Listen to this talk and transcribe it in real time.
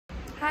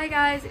Hi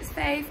guys, it's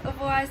Faith,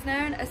 otherwise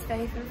known as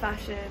Faith in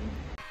Fashion.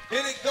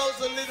 And it goes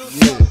a little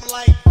something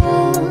like...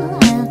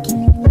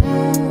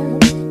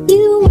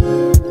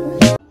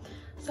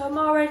 So I'm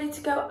all ready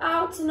to go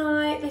out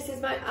tonight. This is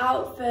my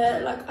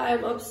outfit. Like, I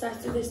am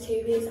obsessed with this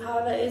two-piece.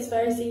 However, it is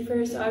very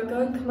see-through, so I'm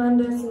going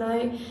commando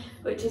tonight,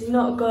 which is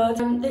not good.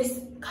 This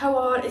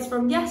coat is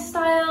from Yes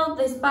Style.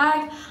 This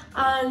bag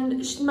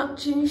and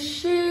matching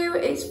shoe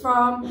is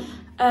from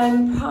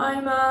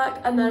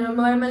Primark, and then I'm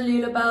wearing my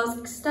Lulabells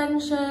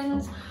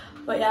extensions.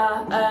 But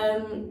yeah,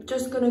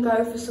 just gonna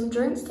go for some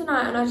drinks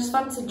tonight, and I just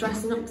fancy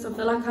dressing up because I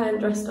feel like I haven't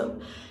dressed up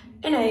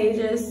in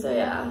ages, so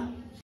yeah.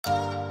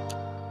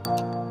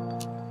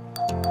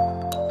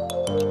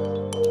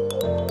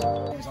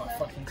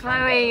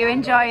 Chloe, you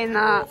enjoying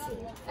that?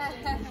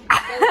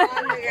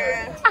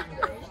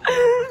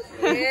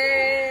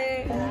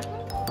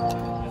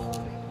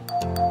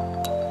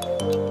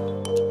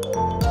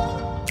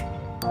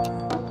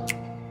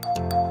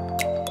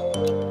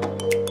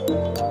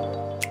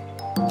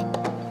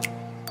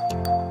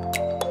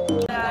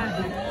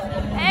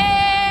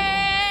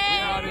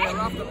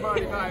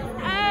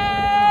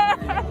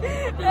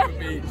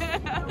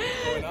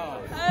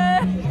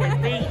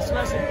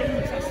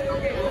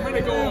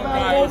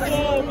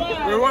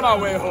 We're on our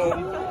way home.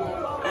 We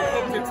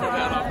bumped into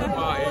that after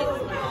party.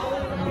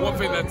 One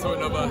thing led to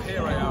another.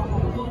 Here I am.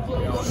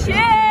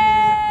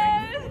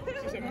 Cheers!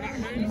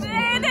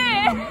 Did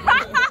it?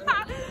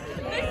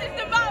 This is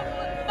the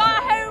Bar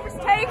Homes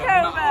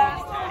takeover.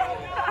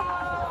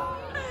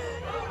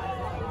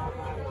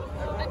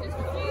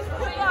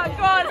 Oh,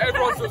 go on.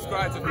 Everyone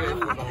subscribe to me.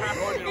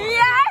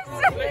 Yes!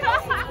 Click that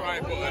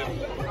subscribe button.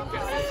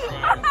 Get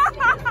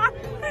subscribed.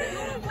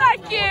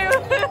 Thank you.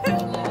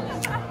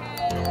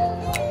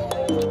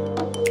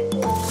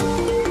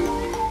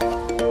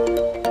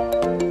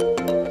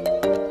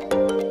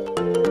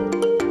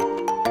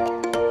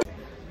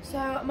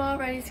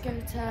 To go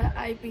to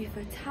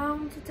Ibiza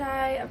Town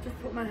today. I've just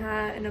put my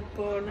hair in a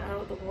bun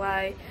out of the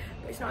way,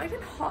 but it's not even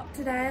hot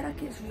today.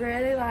 Like, it's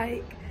really,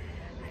 like,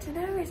 I don't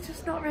know, it's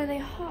just not really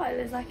hot.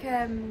 There's like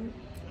a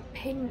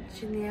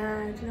pinch in the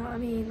air, do you know what I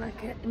mean?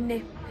 Like a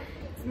nip.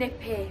 It's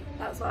nippy,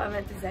 that's what I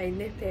meant to say,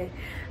 nippy.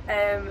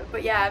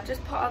 But yeah, I've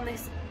just put on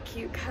this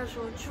cute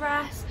casual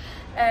dress.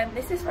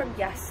 This is from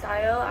Yes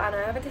Style, and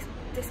I have a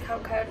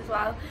discount code as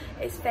well.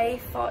 It's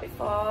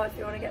Faith44 if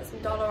you want to get some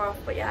 $ off.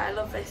 But yeah, I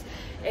love this.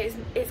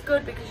 It's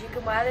good because you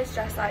can wear this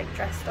dress like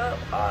dressed up,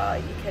 or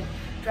you can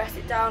dress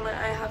it down like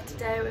I have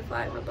today with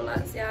like my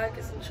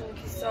Balenciagas and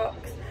chunky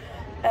socks.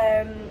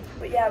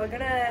 But yeah, we're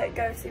gonna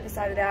go to the other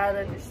side of the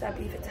island, which is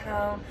Ibiza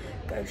Town,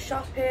 go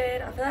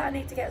shopping. I feel like I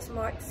need to get some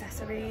more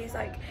accessories,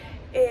 like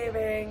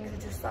earrings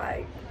and just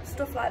like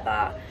stuff like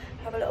that.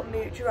 Have a little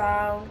mooch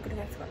around, gonna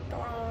go to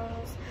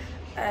McDonald's.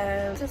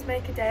 Just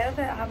make a day of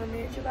it, have a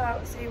mooch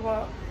about, see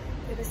what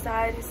the other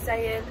side is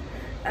saying.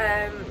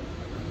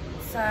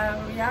 So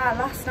yeah,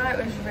 last night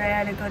was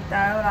really good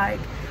though. Like,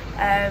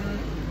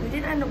 we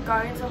didn't end up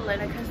going to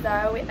Lineker's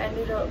though, we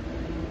ended up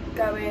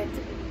going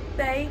to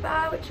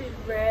Baybar, which is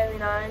really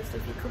nice.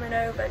 If you're coming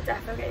over,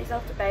 definitely get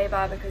yourself to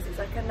Baybar because it's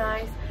like a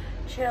nice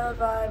chill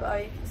vibe. Oh,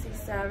 you can see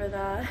Sarah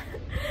there.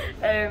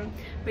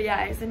 But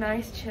yeah, it's a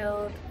nice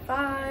chilled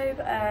vibe,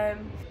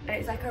 and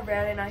it's like a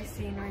really nice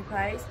scenery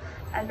place.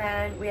 And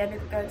then we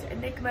ended up going to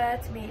Enigma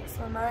to meet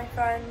some of my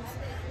friends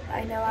that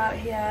I know out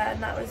here,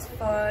 and that was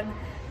fun.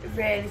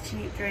 Really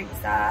cheap drinks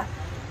there.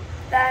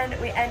 Then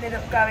we ended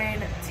up going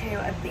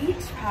to a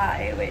beach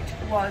party, which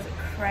was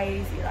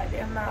crazy. Like,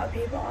 the amount of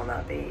people on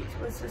that beach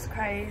was just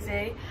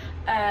crazy.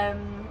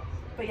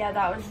 But yeah,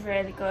 that was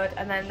really good.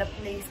 And then the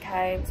police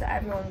came, so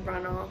everyone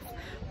ran off.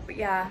 But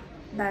yeah,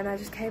 then I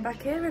just came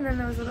back here, and then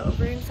there was a little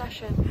room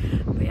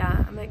session. But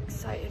yeah, I'm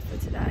excited for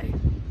today.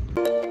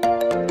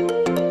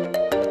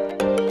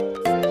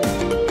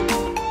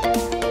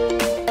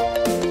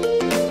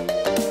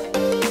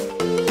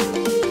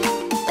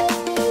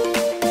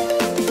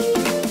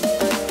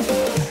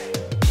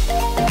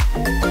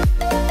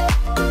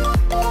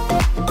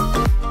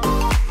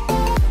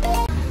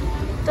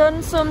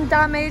 Done some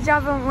damage,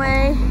 haven't we?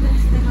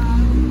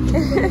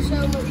 Yes, show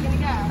them what you're gonna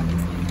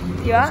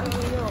get. Yeah?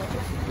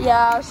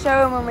 Yeah, I'll show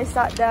them when we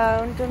sat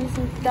down. Done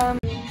some damage.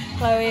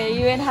 Chloe, are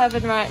you in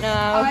heaven right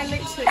now? I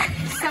literally,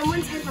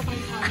 someone take my phone.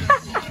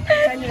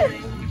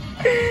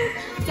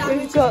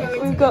 Genuinely.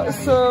 We've got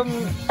some.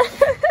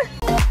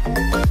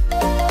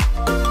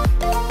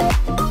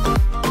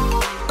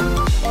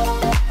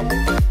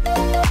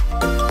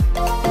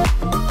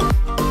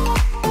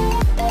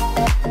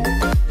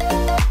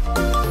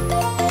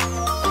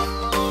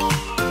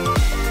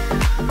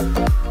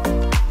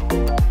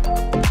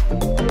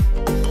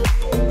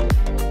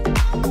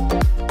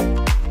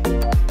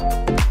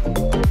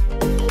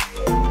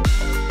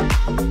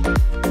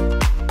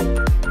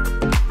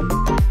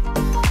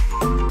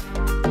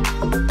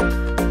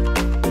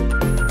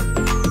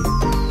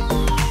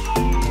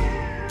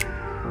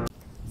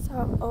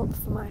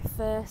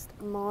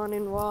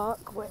 morning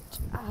walk, which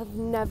I've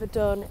never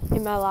done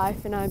in my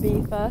life in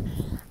Ibiza,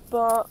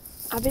 but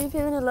I've been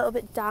feeling a little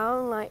bit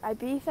down. Like,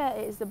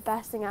 Ibiza is the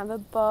best thing ever,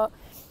 but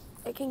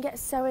it can get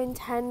so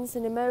intense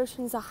and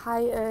emotions are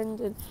heightened,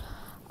 and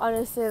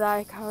honestly,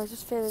 like, I was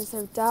just feeling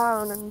so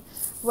down, and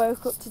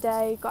woke up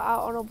today, got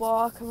out on a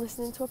walk and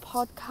listening to a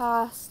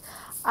podcast,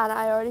 and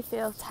I already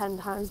feel 10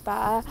 times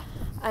better.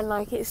 And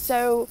like, it's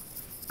so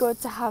good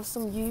to have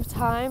some you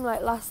time.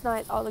 Like, last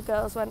night all the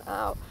girls went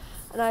out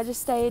and I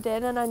just stayed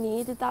in, and I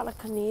needed that.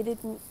 Like, I needed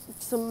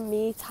some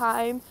me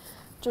time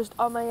just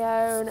on my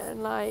own,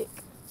 and like,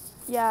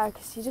 yeah,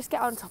 because you just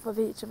get on top of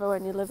each other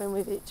when you're living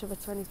with each other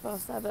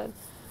 24/7.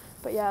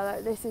 But yeah,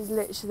 like, this is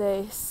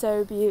literally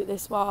so beautiful,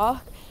 this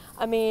walk.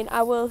 I mean,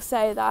 I will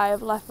say that I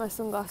have left my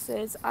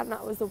sunglasses, and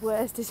that was the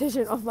worst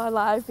decision of my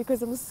life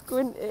because I'm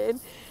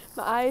squinting.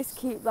 My eyes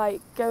keep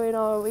like going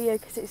all weird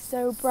because it's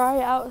so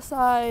bright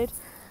outside.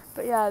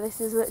 But yeah,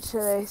 this is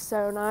literally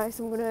so nice.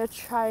 I'm going to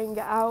try and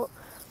get out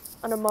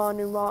on a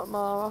morning walk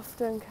more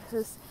often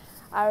because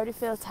I already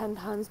feel 10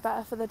 times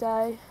better for the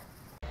day.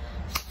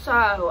 So,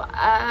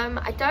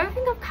 I don't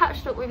think I've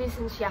catched up with you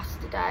since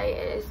yesterday.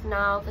 It is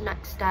now the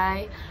next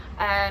day.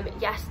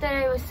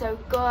 Yesterday was so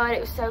good. It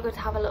was so good to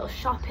have a little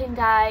shopping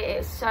day. It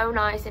was so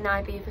nice in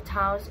Ibiza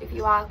Town. So if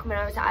you are coming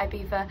over to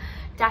Ibiza,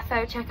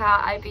 defo check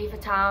out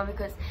Ibiza Town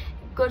because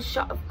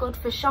good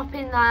for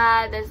shopping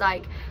there. There's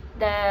like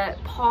the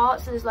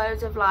ports, so there's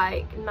loads of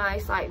like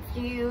nice like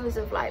views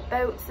of like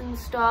boats and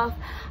stuff,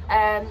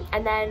 and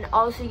then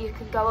also you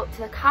can go up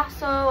to the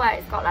castle where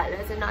it's got like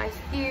loads of nice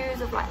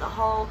views of like the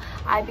whole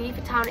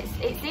Ibiza Town.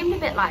 It seemed a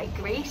bit like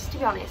Greece, to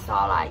be honest,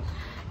 or like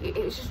it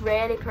was just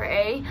really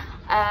pretty.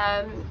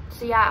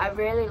 So yeah, I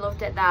really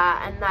loved it there.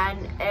 And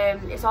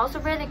then it's also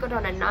really good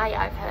on a night,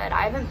 I've heard.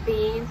 I haven't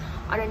been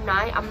on a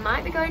night. I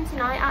might be going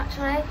tonight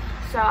actually,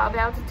 so I'll be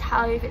able to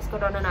tell you if it's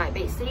good on a night.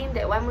 But it seemed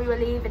that when we were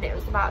leaving, it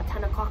was about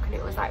 10 o'clock and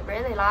it was like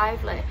really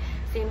lively.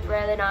 Seemed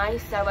really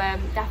nice, so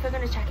definitely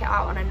going to check it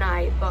out on a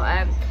night.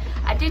 But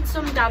I did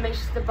some damage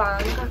to the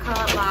bank, I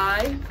can't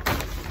lie.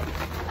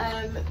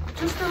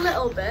 Just a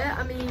little bit.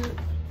 I mean,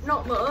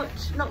 not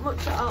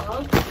much at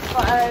all,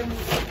 but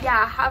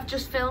yeah, I have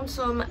just filmed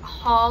some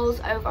hauls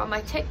over on my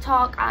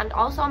TikTok and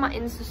also on my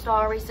Insta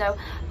story. So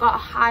I've got a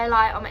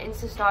highlight on my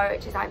Insta story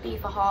which is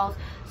Ibiza hauls,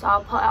 so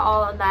I'll put it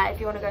all on there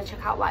if you want to go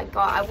check out what I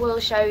got. I will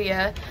show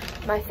you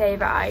my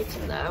favourite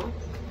item though.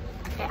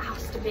 It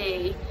has to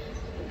be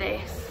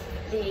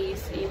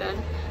these even.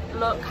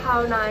 Look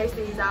how nice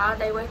these are.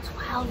 They were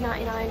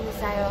 £12.99 in the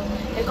sale.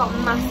 They've got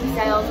massive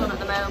sales on at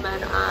the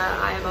moment and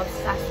I am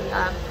obsessed with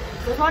them.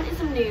 I wanted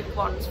some nude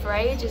ones for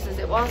ages as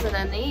it was, and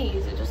then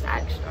these are just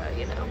extra,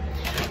 you know.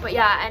 But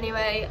yeah,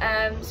 anyway,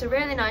 so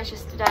really nice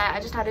yesterday.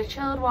 I just had a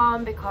chilled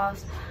one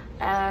because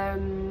I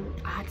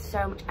had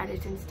so much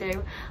editing to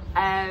do,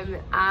 and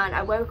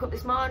I woke up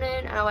this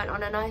morning and I went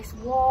on a nice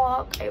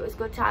walk. It was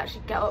good to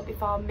actually get up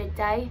before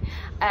midday.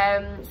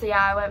 So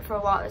yeah, I went for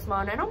a walk this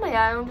morning on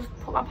my own, just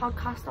put my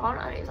podcast on,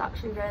 and it was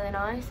actually really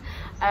nice.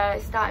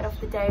 It started off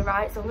the day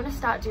right, so I'm going to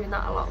start doing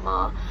that a lot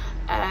more,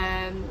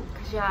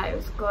 because yeah, it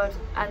was good.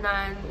 And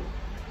then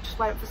just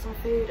went for some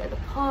food at the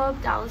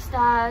pub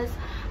downstairs,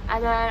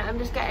 and then I'm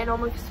just getting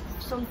on with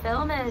some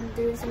filming,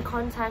 doing some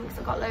content because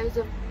I've got loads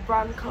of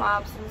brand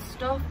collabs and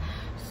stuff.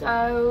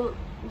 So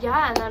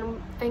yeah, and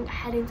then I think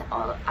heading to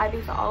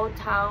Ibiza Old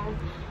Town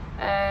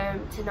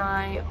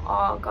tonight,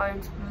 or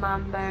going to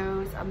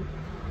Mambo's and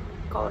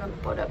Golden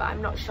Buddha, but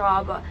I'm not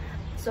sure. But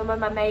some of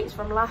my mates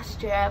from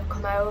last year have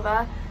come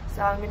over,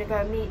 so I'm gonna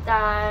go meet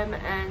them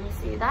and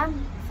see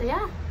them. So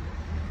yeah.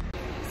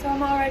 So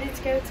I'm all ready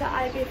to go to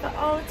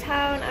Ibiza Old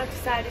Town. I've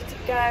decided to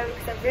go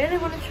because I really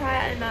want to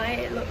try it at night.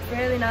 It looks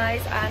really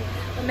nice, and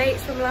my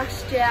mates from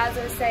last year, as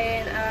I was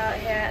saying, are out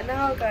here and they're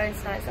all going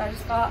tonight, so I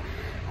just thought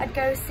I'd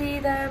go see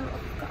them. Oh,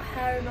 I've got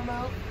hair in my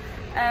mouth.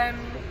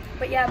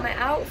 But yeah, my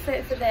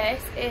outfit for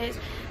this is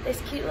this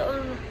cute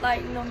little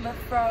like number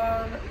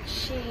from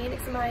Shein.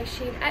 It's my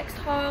Shein X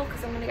haul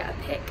because I'm going to get a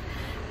pic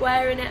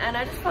wearing it, and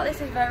I just thought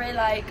this is very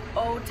like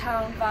Old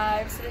Town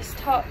vibe. So this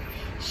top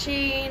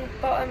Shein,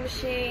 bottom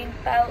Shein,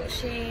 belt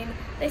Shein,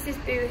 this is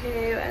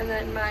Boohoo, and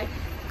then my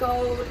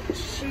gold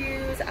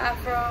shoes are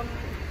from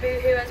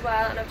Boohoo as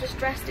well, and I've just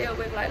dressed it up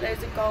with like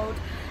loads of gold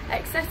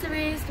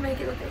accessories to make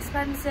it look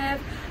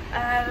expensive.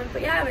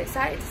 But yeah, I'm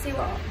excited to see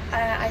what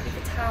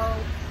Ibiza Town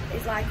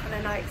is like on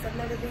a night because I've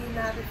never been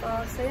there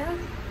before, so yeah.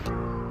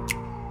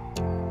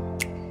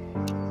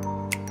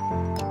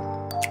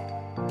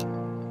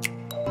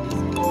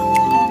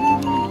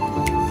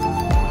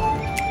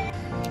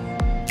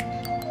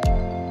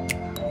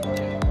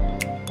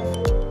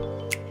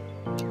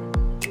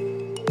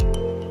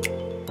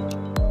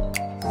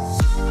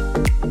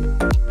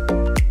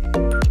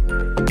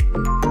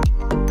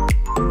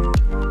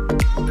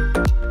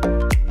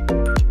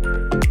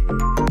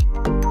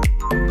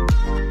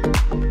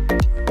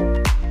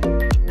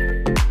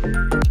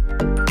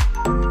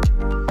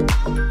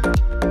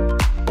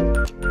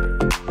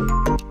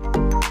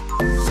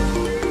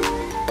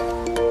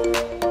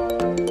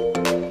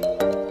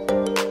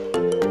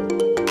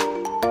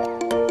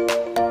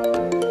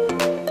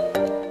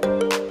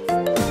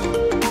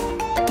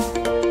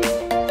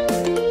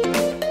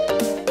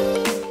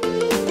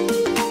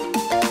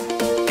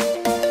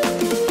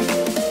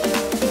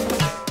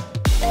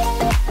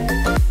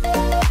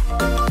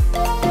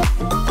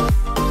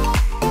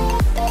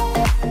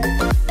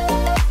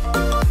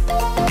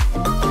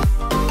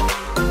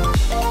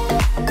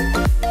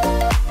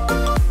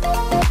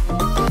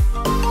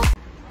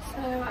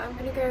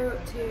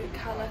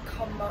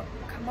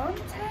 Comte,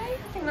 I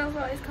think that's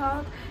what it's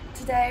called,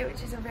 today,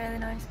 which is a really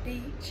nice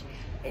beach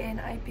in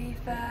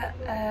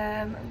Ibiza.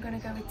 I'm gonna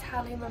go with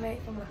Tally, my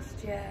mate from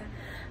last year.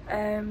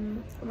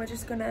 And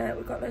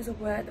we've got loads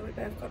of work that we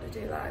both got to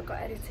do, like I've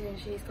got editing,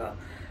 she's got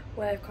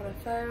work on her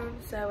phone,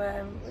 so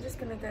we're just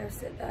gonna go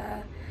sit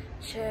there,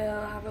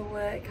 chill, have a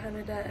work kind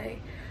of day.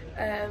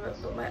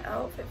 But my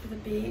outfit for the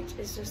beach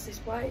is just this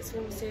white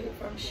swimsuit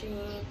from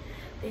Shein,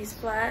 these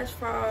flares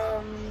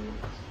from,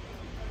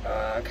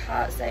 I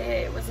can't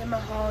say it, it was in my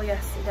haul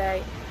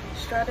yesterday,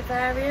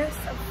 Stradivarius,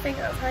 I think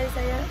that's how you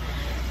say it.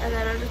 And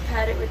then I just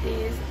paired it with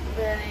these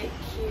really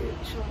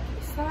cute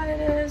chunky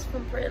sliders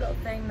from Pretty Little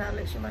Thing. They're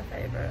literally my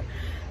favourite.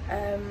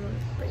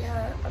 But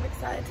yeah, I'm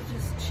excited to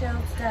just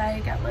chill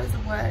today, get loads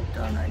of work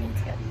done that I need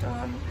to get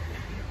done.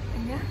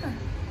 And yeah.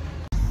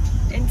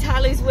 In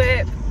Tally's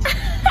whip.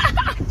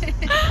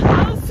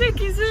 How sick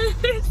is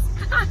this?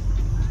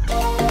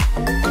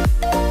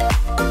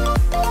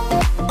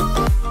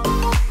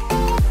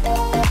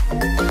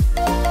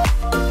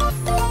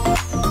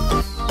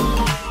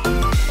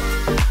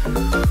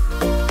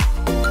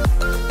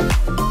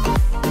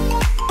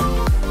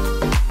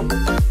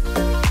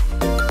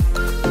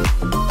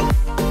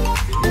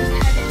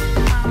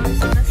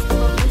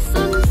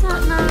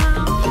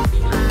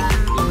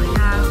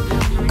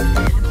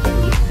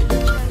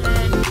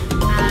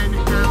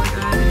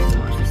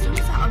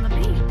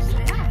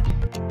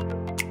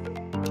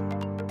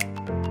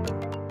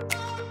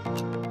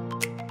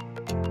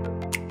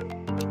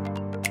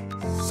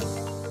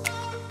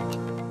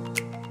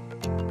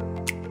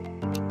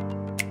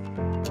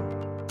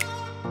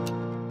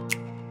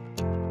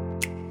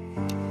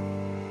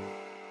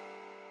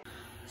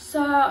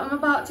 So I'm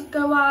about to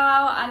go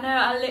out. I know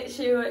I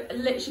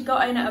literally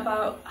got in at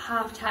about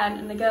 10:30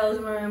 and the girls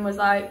in my room was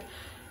like,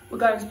 we're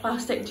going to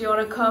Plastik, do you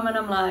want to come? And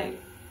I'm like,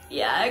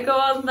 yeah, go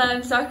on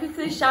then. So I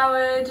quickly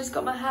showered, just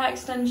got my hair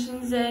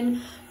extensions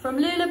in from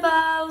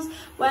Lovelies,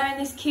 wearing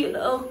this cute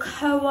little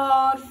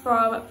cord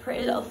from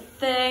Pretty Little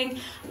Thing.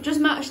 Just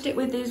matched it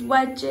with these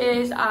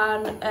wedges,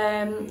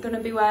 and gonna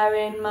be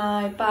wearing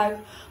my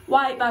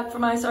white bag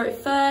from I Saw It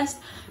First.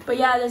 But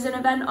yeah, there's an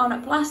event on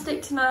at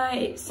Plastik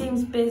tonight. It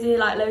seems busy,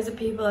 like loads of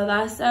people are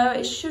there, so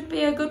it should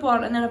be a good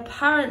one. And then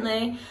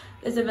apparently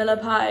there's a villa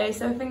party,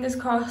 so fingers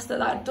crossed that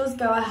that does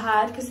go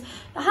ahead, because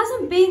there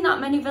hasn't been that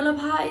many villa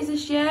parties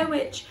this year,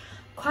 which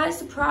I'm quite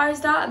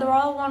surprised at. They're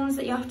all ones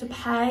that you have to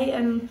pay,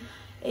 and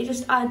it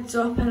just adds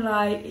up, and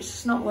like it's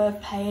just not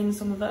worth paying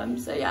some of them.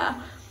 So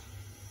yeah.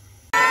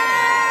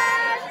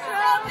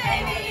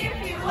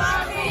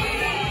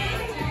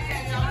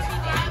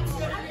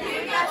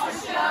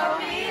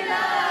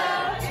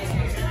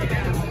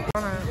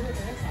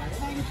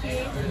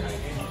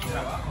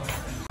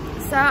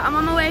 So I'm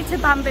on my way to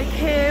Bamboo,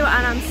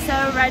 and I'm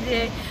so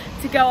ready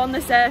to go on the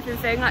surfing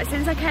thing. Like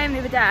since I came the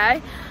other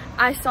day,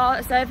 I saw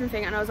that surfing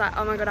thing and I was like,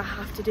 oh my god, I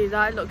have to do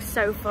that. It looks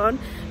so fun.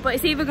 But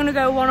it's either gonna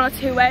go one or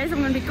two ways.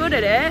 I'm gonna be good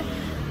at it,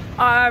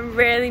 or I'm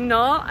really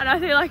not. And I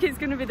feel like it's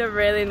gonna be the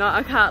really not,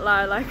 I can't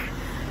lie. Like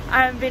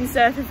I haven't been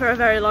surfing for a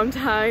very long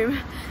time.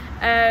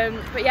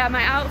 But yeah,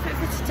 my outfit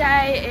for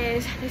today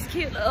is this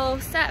cute little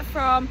set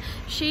from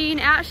Shein.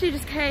 It actually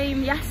just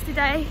came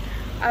yesterday.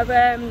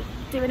 I'm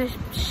doing a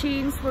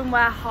Shein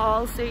swimwear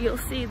haul, so you'll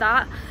see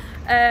that.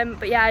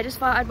 But yeah, I just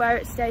thought I'd wear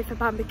it today for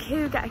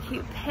Bamboo, get a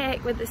cute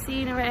pic with the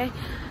scenery.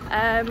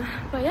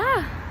 But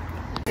yeah,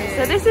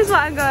 so this is what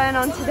I'm going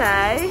on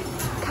today.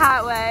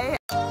 Can't wait.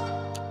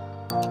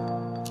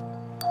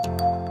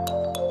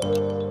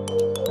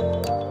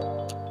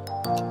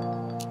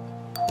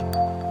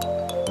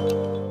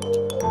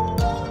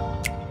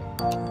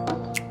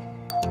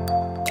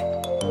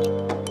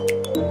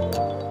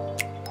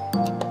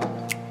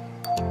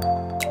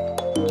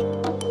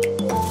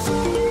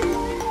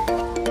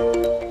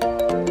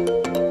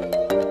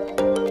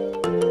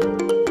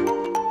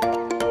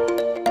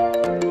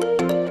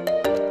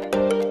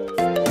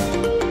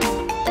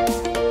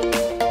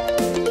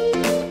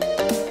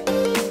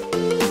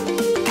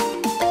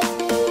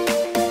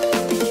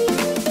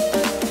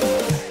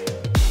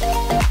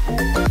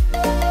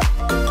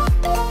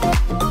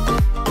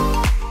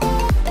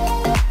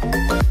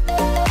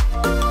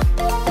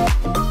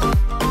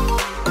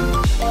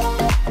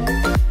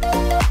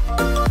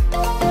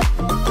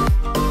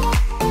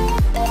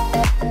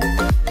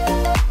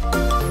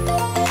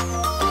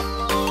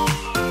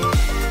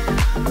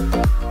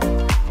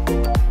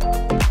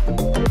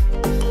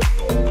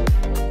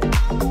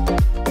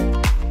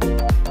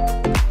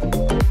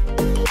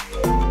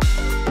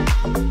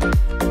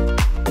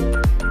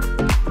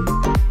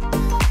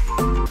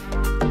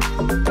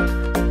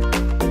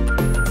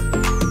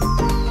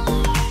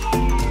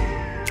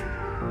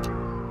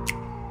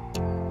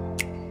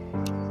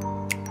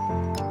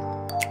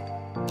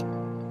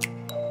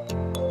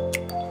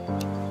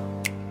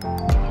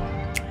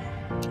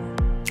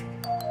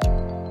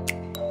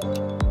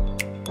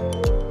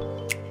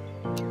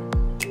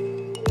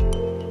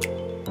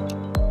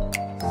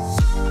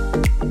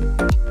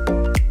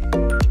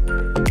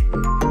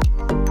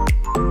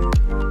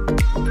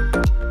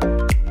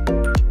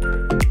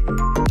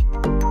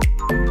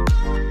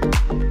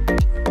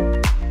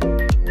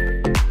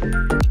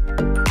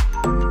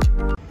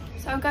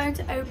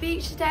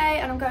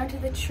 today and I'm going to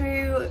the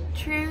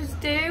Trues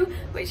Do,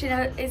 which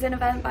is an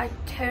event by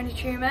Tony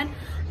Truman,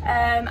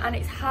 and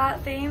it's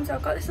heart themed. So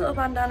I've got this little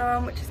bandana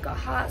on which has got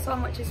hearts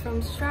on, which is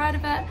from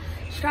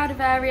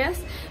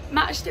Stradivarius.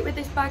 Matched it with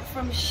this bag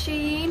from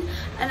Shein,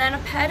 and then I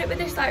paired it with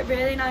this like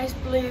really nice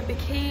blue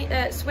bikini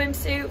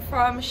swimsuit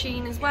from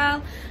Shein as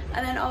well,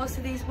 and then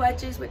also these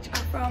wedges which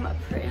are from a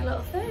Pretty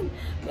Little Thing.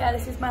 But yeah,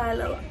 this is my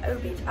little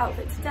Obeach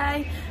outfit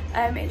today.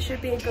 It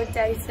should be a good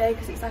day today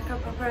because it's like a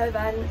proper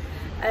event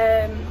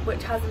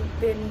which hasn't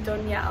been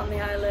done yet on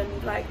the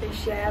island like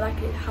this year, like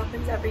it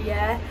happens every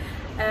year.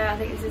 I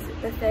think this is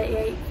the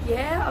 38th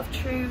year of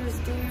Trues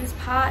Do's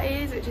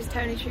parties, which is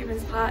Tony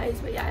Truman's parties,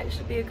 but yeah, it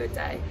should be a good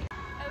day.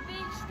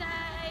 Obeach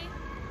day!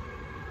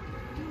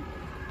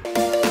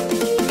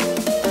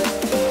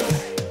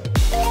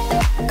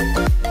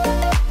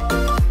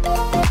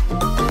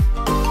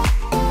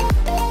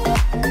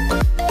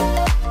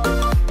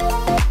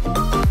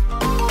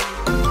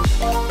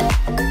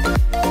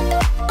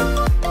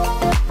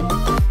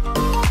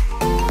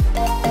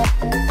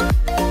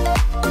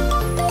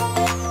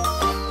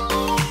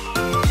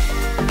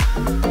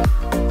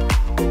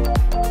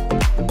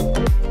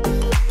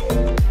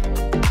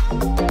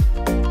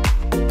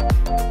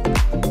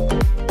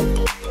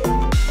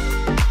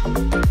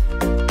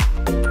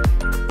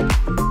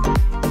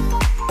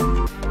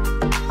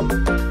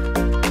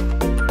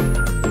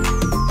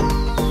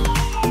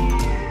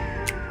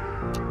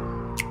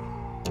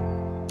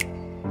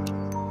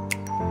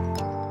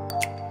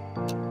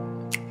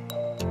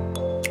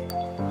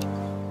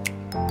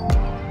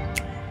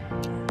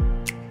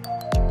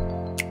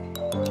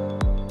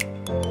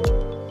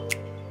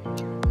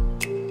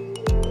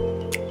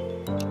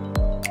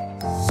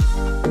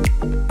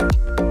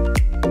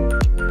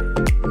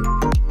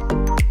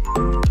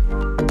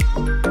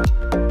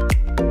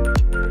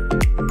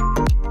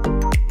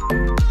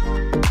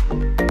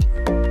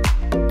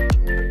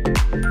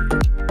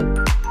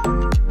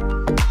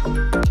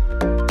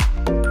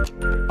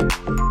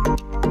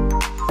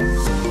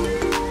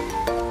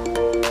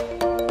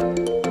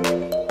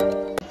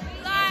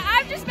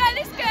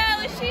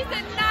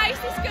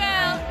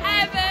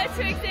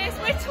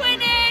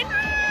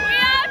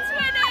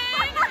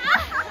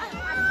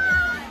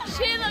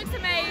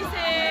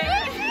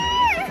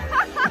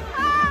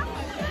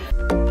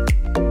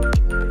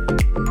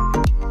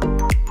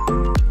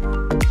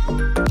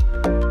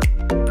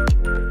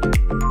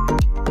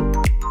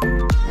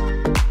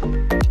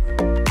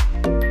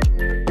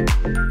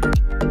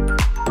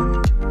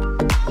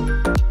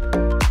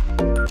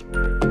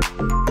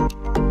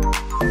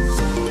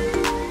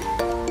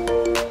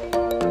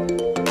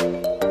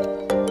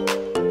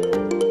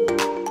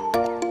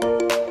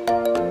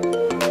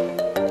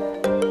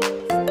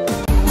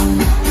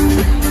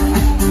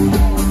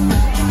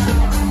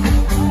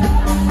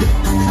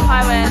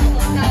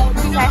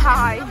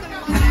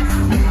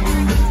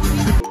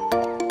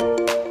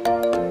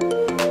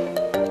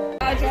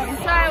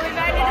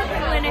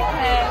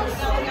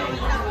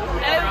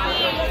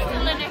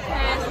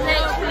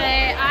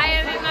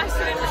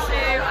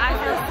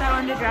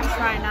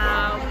 Right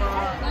now,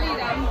 but who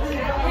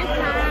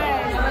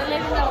cares? We're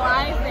living the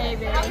life,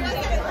 baby.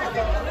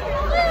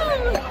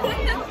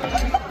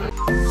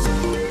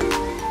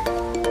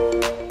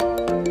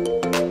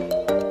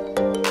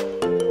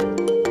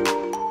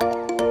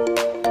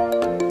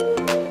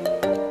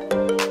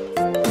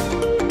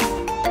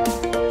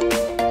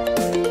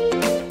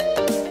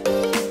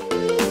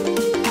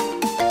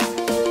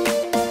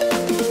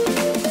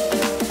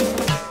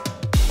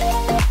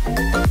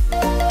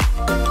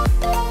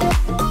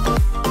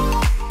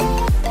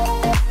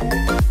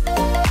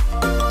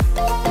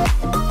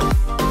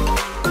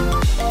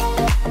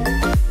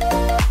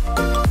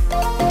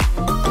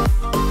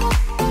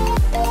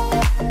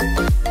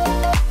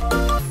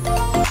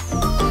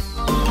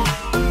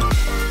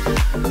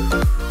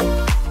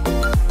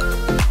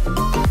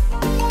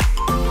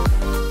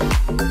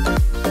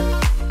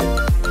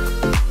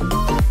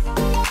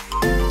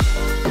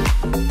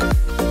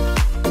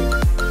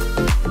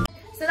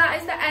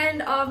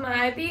 Of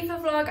my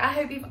Ibiza vlog. I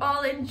hope you've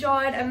all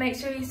enjoyed, and make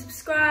sure you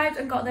subscribed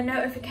and got the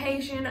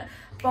notification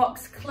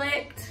box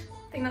clicked.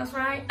 I think that's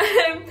right.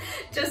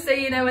 Just so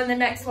you know when the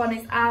next one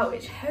is out,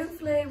 which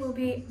hopefully will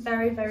be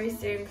very, very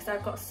soon because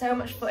I've got so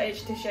much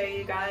footage to show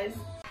you guys.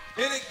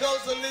 And it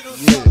goes a little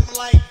something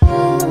like